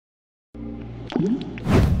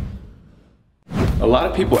A lot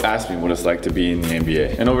of people ask me what it's like to be in the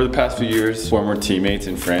NBA, and over the past few years, former teammates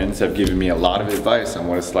and friends have given me a lot of advice on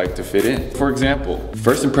what it's like to fit in. For example,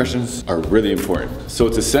 first impressions are really important, so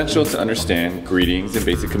it's essential to understand greetings and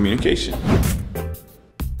basic communication.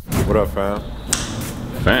 What up, fam?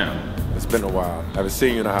 Fam? It's been a while. I haven't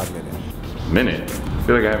seen you in a hot minute. Minute? I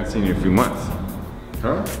feel like I haven't seen you in a few months.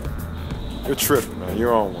 Huh? You're tripping, man.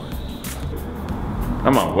 You're on one.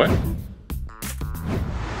 I'm on what?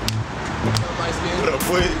 What up,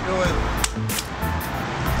 boy? What you doing?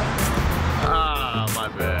 Ah, my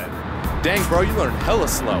bad. Dang, bro, you learned hella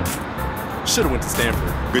slow. Should've went to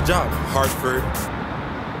Stanford. Good job, Hartford.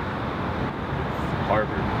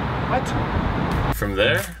 Harvard. What? From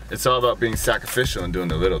there, it's all about being sacrificial and doing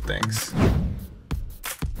the little things.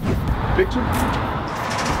 Picture?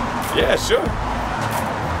 Yeah, sure.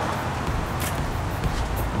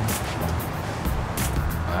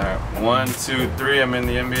 Alright, 1, 2, 3, I'm in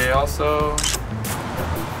the NBA also.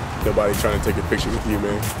 Nobody trying to take a picture with you,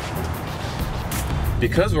 man.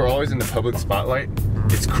 Because we're always in the public spotlight,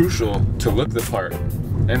 it's crucial to look the part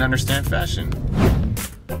and understand fashion.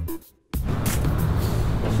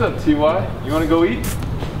 What's up, T.Y.? You wanna go eat?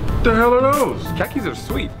 What the hell are those? Khakis are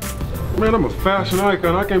sweet. Man, I'm a fashion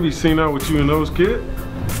icon. I can't be seen out with you and those, kid.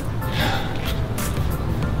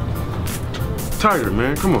 Tiger,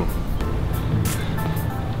 man, come on.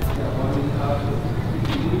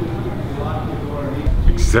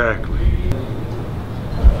 Exactly.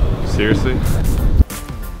 Seriously?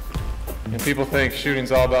 And people think shooting's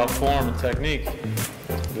all about form and technique.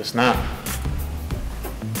 Just not.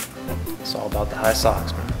 It's all about the high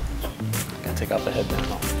socks, man. Gotta take out the headband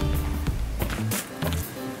though.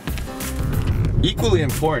 Equally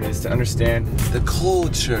important is to understand the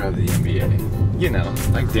culture of the NBA. You know,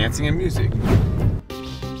 like dancing and music.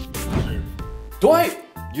 Dwight!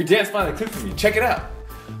 Your dance finally clicked for me. Check it out.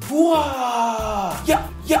 Whoa! Yeah,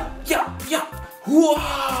 yeah, yeah, yeah.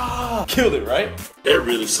 Whoa! Killed it, right? That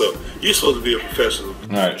really sucked. You're supposed to be a professional.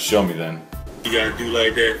 Alright, show me then. You gotta do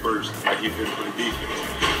like that first, like you fit for the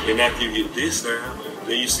defense. And after you get this down,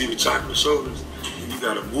 then you see the chocolate shoulders, and you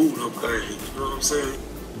gotta move them things. You know what I'm saying?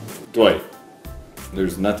 Dwight,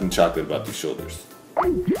 there's nothing chocolate about these shoulders.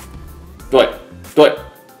 Dwight,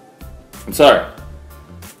 I'm sorry.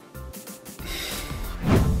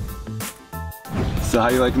 So how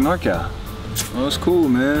you like NorCal? Oh, it's cool,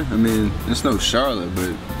 man. I mean, it's no Charlotte,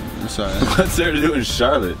 but it's alright. What's there to do in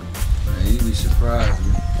Charlotte? Man, you'd be surprised,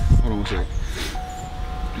 man. Hold on one second.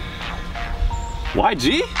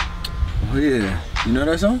 YG? Oh yeah, you know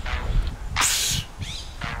that song?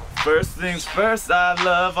 First things first, I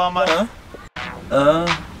love all my...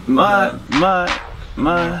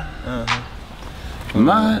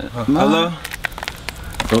 Hello?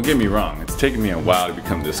 Don't get me wrong, it's taken me a while to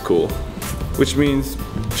become this cool. Which means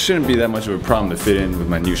it shouldn't be that much of a problem to fit in with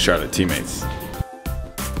my new Charlotte teammates.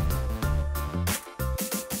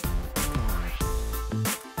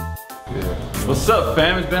 What's up,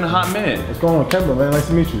 fam? It's been a hot minute. What's going on, Kemba, man? Nice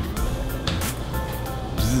to meet you.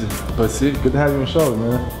 But see, Good to have you on Charlotte,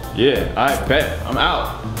 man. yeah, I bet. I'm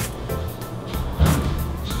out.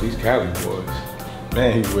 These Cali boys.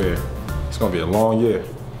 Man, he's weird. It's gonna be a long year.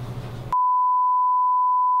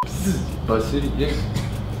 But see, yeah.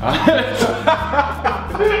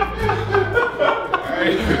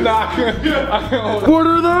 What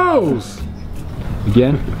are those?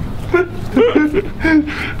 Again?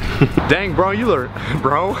 Dang, bro, you learned,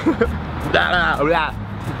 bro. I feel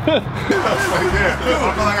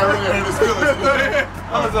like I really heard this feeling.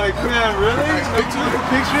 I was like, man, really?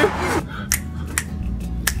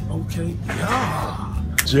 Okay, yeah.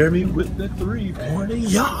 Jeremy with the three-pointer,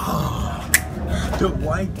 yeah. The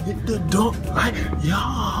white hit the dunk, like,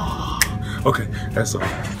 yeah. Okay, that's all.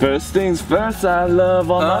 First things first, I love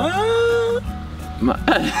all my...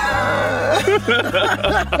 I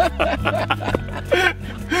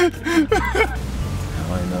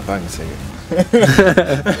don't even know if I can sing it.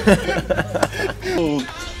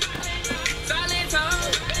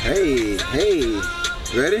 Hey,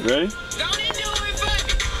 ready? Ready?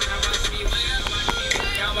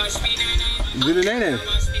 Do the name.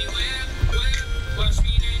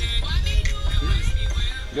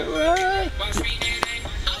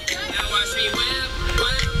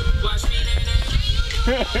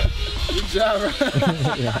 Good job, right?